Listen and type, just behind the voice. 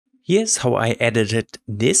Here's how I edited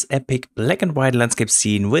this epic black and white landscape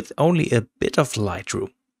scene with only a bit of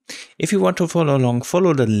Lightroom. If you want to follow along,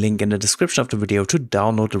 follow the link in the description of the video to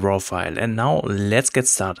download the raw file. And now let's get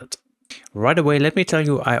started. Right away, let me tell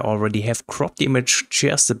you, I already have cropped the image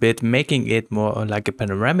just a bit, making it more like a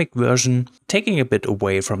panoramic version, taking a bit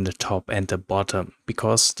away from the top and the bottom,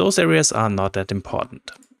 because those areas are not that important.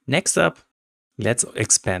 Next up, let's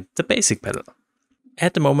expand the basic panel.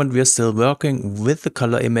 At the moment, we are still working with the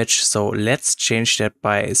color image, so let's change that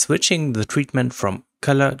by switching the treatment from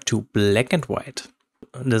color to black and white.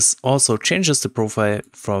 This also changes the profile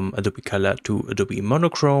from Adobe Color to Adobe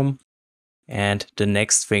Monochrome. And the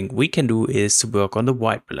next thing we can do is to work on the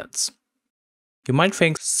white balance. You might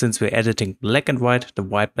think, since we're editing black and white, the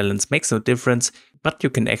white balance makes no difference, but you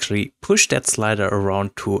can actually push that slider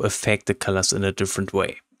around to affect the colors in a different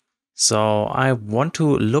way. So I want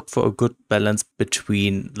to look for a good balance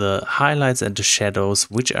between the highlights and the shadows,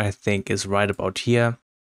 which I think is right about here.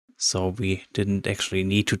 So we didn't actually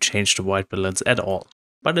need to change the white balance at all.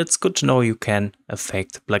 But it's good to know you can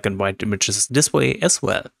affect black and white images this way as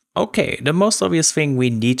well. Okay, the most obvious thing we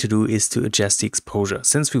need to do is to adjust the exposure,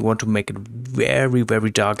 since we want to make it very, very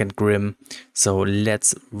dark and grim. So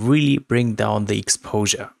let's really bring down the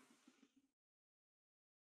exposure.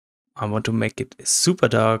 I want to make it super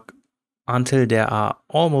dark until there are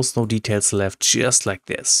almost no details left, just like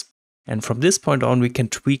this. And from this point on, we can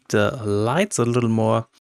tweak the lights a little more.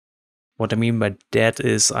 What I mean by that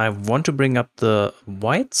is I want to bring up the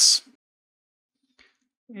whites.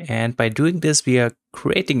 And by doing this, we are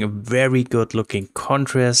creating a very good looking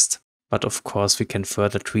contrast. But of course, we can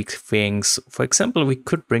further tweak things. For example, we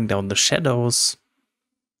could bring down the shadows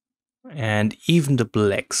and even the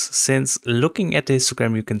blacks. Since looking at the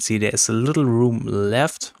histogram, you can see there is a little room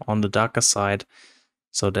left on the darker side.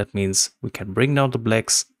 So that means we can bring down the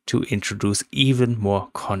blacks to introduce even more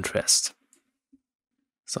contrast.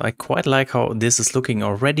 So I quite like how this is looking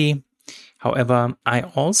already. However, I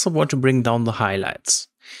also want to bring down the highlights.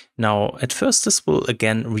 Now, at first this will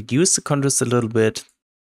again reduce the contrast a little bit,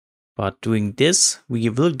 but doing this, we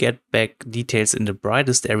will get back details in the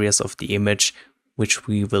brightest areas of the image, which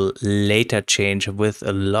we will later change with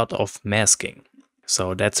a lot of masking.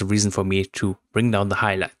 So that's the reason for me to bring down the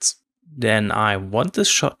highlights. Then I want this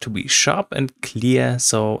shot to be sharp and clear,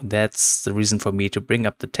 so that's the reason for me to bring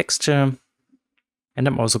up the texture. And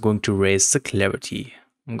I'm also going to raise the clarity.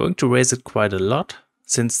 I'm going to raise it quite a lot,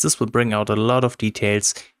 since this will bring out a lot of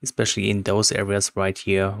details, especially in those areas right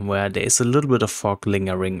here where there is a little bit of fog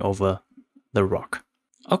lingering over the rock.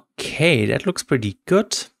 Okay, that looks pretty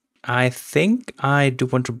good. I think I do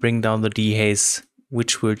want to bring down the dehaze,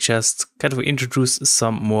 which will just kind of introduce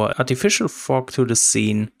some more artificial fog to the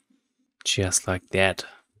scene, just like that.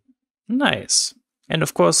 Nice. And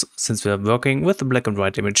of course, since we are working with the black and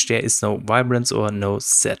white image, there is no vibrance or no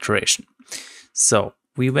saturation. So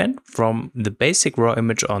we went from the basic raw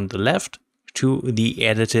image on the left to the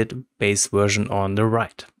edited base version on the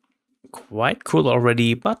right. Quite cool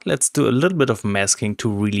already, but let's do a little bit of masking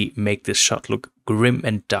to really make this shot look grim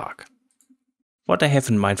and dark. What I have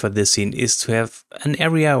in mind for this scene is to have an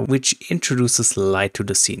area which introduces light to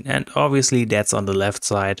the scene, and obviously that's on the left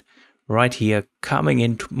side, right here, coming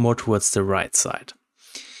in more towards the right side.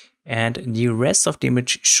 And the rest of the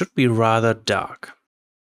image should be rather dark.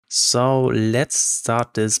 So let's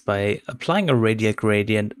start this by applying a radial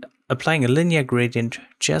gradient, applying a linear gradient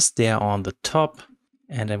just there on the top.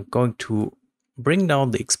 And I'm going to bring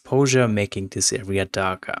down the exposure, making this area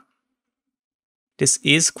darker. This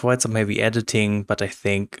is quite some heavy editing, but I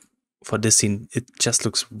think for this scene, it just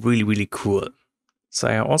looks really, really cool. So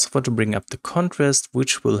I also want to bring up the contrast,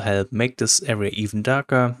 which will help make this area even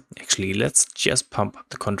darker. Actually, let's just pump up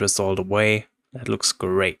the contrast all the way. That looks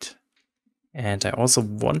great. And I also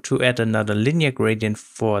want to add another linear gradient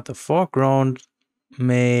for the foreground,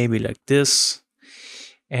 maybe like this.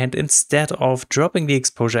 And instead of dropping the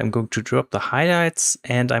exposure, I'm going to drop the highlights,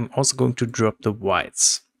 and I'm also going to drop the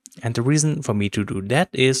whites. And the reason for me to do that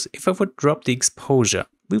is if I would drop the exposure,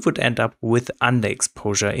 we would end up with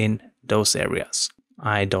underexposure in those areas.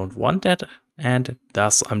 I don't want that, and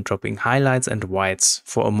thus I'm dropping highlights and whites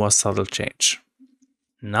for a more subtle change.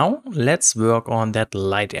 Now let's work on that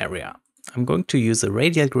light area. I'm going to use a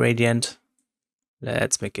radial gradient.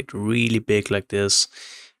 Let's make it really big like this.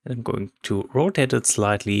 And I'm going to rotate it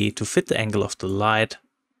slightly to fit the angle of the light.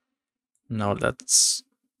 Now let's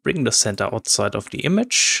bring the center outside of the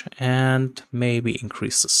image and maybe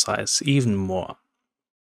increase the size even more.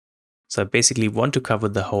 So I basically want to cover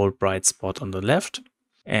the whole bright spot on the left.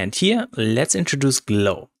 And here, let's introduce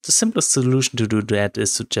glow. The simplest solution to do that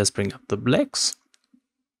is to just bring up the blacks,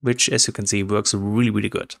 which as you can see works really, really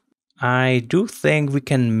good. I do think we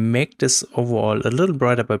can make this overall a little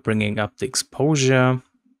brighter by bringing up the exposure.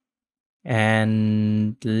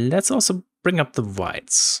 And let's also bring up the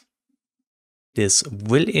whites. This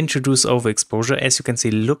will introduce overexposure, as you can see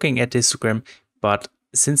looking at the histogram, but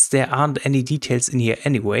since there aren't any details in here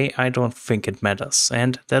anyway, I don't think it matters.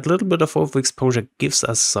 And that little bit of overexposure gives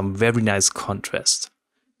us some very nice contrast.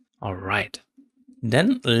 All right.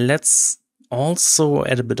 Then let's also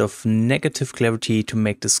add a bit of negative clarity to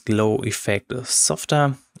make this glow effect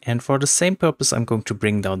softer. And for the same purpose, I'm going to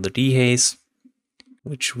bring down the dehaze,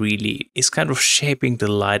 which really is kind of shaping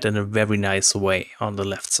the light in a very nice way on the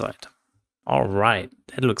left side. All right,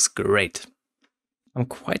 that looks great. I'm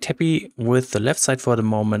quite happy with the left side for the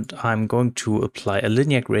moment. I'm going to apply a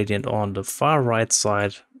linear gradient on the far right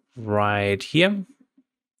side right here.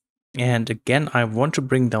 And again, I want to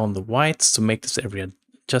bring down the whites to make this area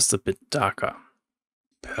just a bit darker.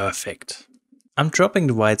 Perfect. I'm dropping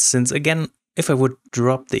the whites since, again, if I would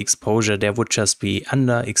drop the exposure, there would just be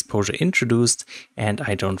underexposure introduced, and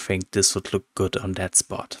I don't think this would look good on that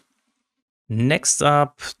spot. Next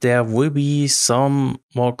up, there will be some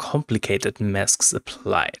more complicated masks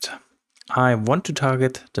applied. I want to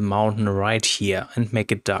target the mountain right here and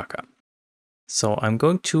make it darker. So I'm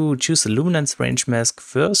going to choose a luminance range mask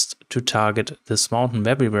first to target this mountain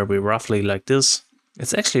very, very roughly like this.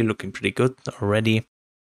 It's actually looking pretty good already.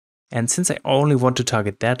 And since I only want to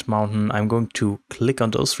target that mountain, I'm going to click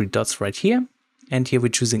on those three dots right here. And here we're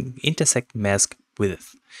choosing intersect mask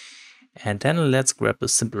width. And then let's grab a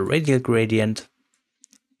simple radial gradient.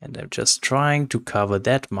 And I'm just trying to cover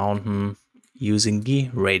that mountain using the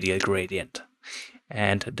radial gradient.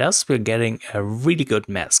 And thus we're getting a really good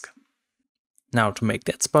mask. Now to make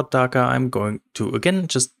that spot darker, I'm going to again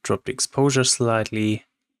just drop the exposure slightly.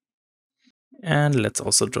 And let's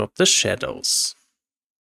also drop the shadows.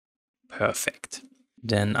 Perfect.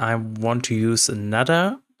 Then I want to use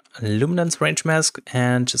another luminance range mask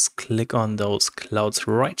and just click on those clouds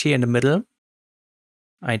right here in the middle.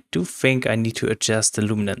 I do think I need to adjust the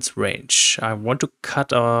luminance range. I want to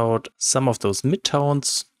cut out some of those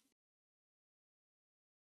midtones.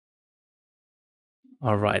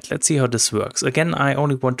 All right, let's see how this works. Again, I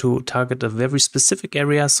only want to target a very specific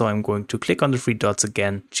area, so I'm going to click on the three dots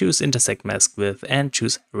again, choose intersect mask width and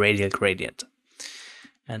choose radial gradient.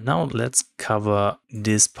 And now let's cover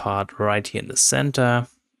this part right here in the center.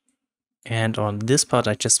 And on this part,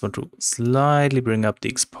 I just want to slightly bring up the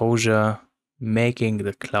exposure, making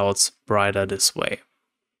the clouds brighter this way.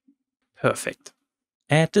 Perfect.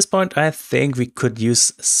 At this point, I think we could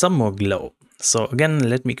use some more glow. So again,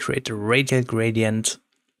 let me create a radial gradient.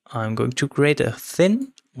 I'm going to create a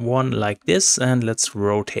thin one like this and let's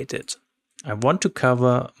rotate it. I want to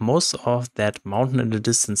cover most of that mountain in the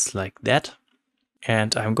distance like that.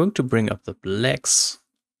 And I'm going to bring up the blacks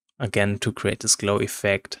again to create this glow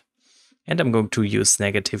effect. And I'm going to use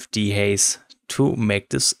negative dehaze to make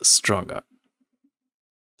this stronger.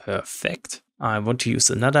 Perfect. I want to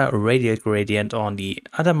use another radial gradient on the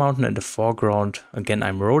other mountain in the foreground. Again,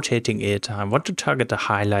 I'm rotating it. I want to target the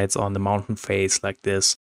highlights on the mountain face like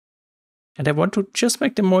this. And I want to just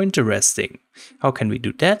make them more interesting. How can we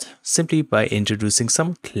do that? Simply by introducing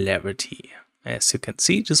some clarity. As you can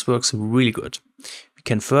see, this works really good. We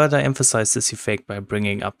can further emphasize this effect by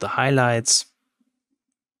bringing up the highlights.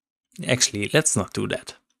 Actually, let's not do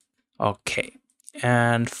that. Okay.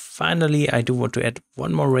 And finally, I do want to add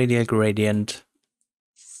one more radial gradient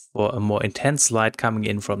for a more intense light coming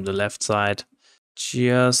in from the left side.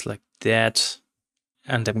 Just like that.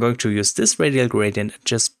 And I'm going to use this radial gradient and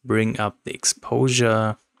just bring up the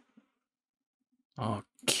exposure.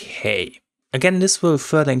 Okay. Again, this will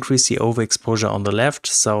further increase the overexposure on the left.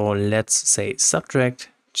 So let's say subtract,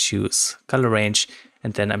 choose color range,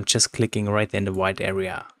 and then I'm just clicking right in the white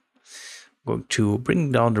area. I'm going to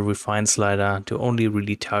bring down the refine slider to only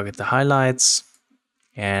really target the highlights.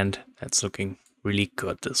 And that's looking really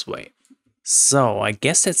good this way. So I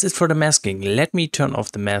guess that's it for the masking. Let me turn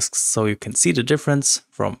off the masks so you can see the difference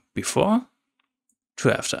from before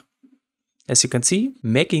to after. As you can see,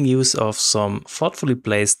 making use of some thoughtfully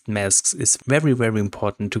placed masks is very, very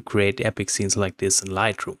important to create epic scenes like this in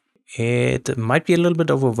Lightroom. It might be a little bit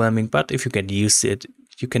overwhelming, but if you get used to it,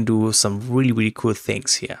 you can do some really, really cool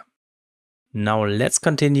things here. Now let's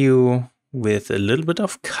continue with a little bit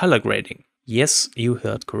of color grading. Yes, you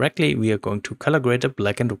heard correctly. We are going to color grade a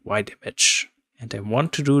black and white image. And I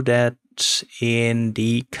want to do that in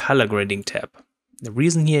the color grading tab. The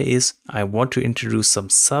reason here is I want to introduce some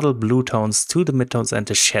subtle blue tones to the midtones and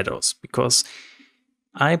the shadows, because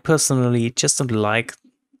I personally just don't like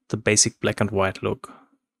the basic black and white look,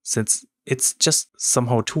 since it's just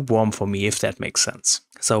somehow too warm for me, if that makes sense.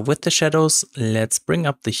 So with the shadows, let's bring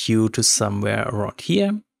up the hue to somewhere around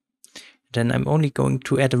here. Then I'm only going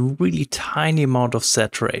to add a really tiny amount of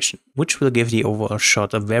saturation, which will give the overall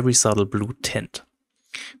shot a very subtle blue tint.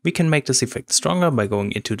 We can make this effect stronger by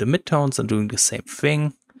going into the midtones and doing the same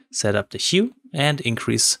thing. Set up the hue and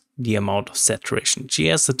increase the amount of saturation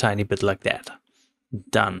just a tiny bit like that.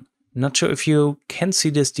 Done. Not sure if you can see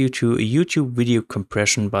this due to a YouTube video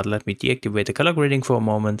compression, but let me deactivate the color grading for a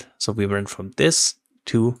moment. So we went from this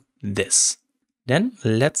to this. Then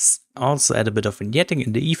let's also add a bit of vignetting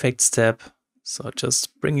in the effects tab. So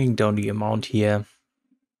just bringing down the amount here.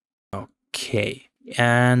 Okay.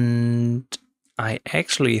 And I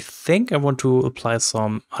actually think I want to apply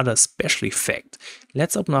some other special effect.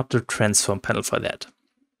 Let's open up the transform panel for that.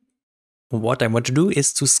 What I want to do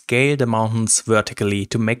is to scale the mountains vertically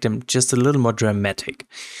to make them just a little more dramatic.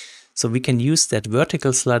 So we can use that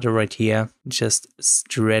vertical slider right here, just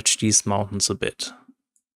stretch these mountains a bit.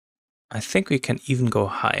 I think we can even go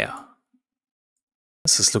higher.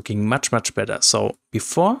 This is looking much, much better. So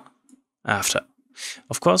before, after.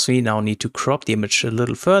 Of course, we now need to crop the image a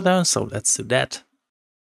little further, so let's do that.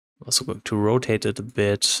 I'm also going to rotate it a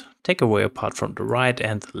bit, take away a part from the right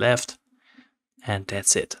and the left, and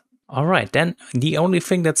that's it. Alright, then the only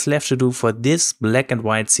thing that's left to do for this black and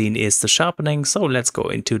white scene is the sharpening, so let's go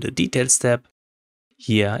into the details tab.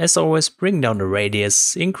 Here, as always, bring down the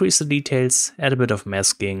radius, increase the details, add a bit of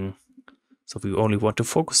masking. So we only want to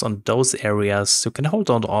focus on those areas. You can hold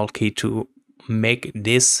down the Alt key to make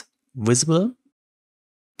this visible.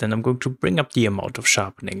 Then I'm going to bring up the amount of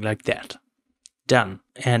sharpening like that. Done.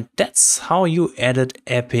 And that's how you edit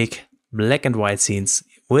epic black and white scenes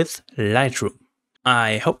with Lightroom.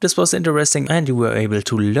 I hope this was interesting and you were able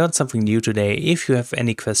to learn something new today. If you have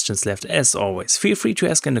any questions left, as always, feel free to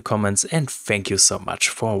ask in the comments, and thank you so much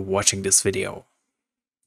for watching this video.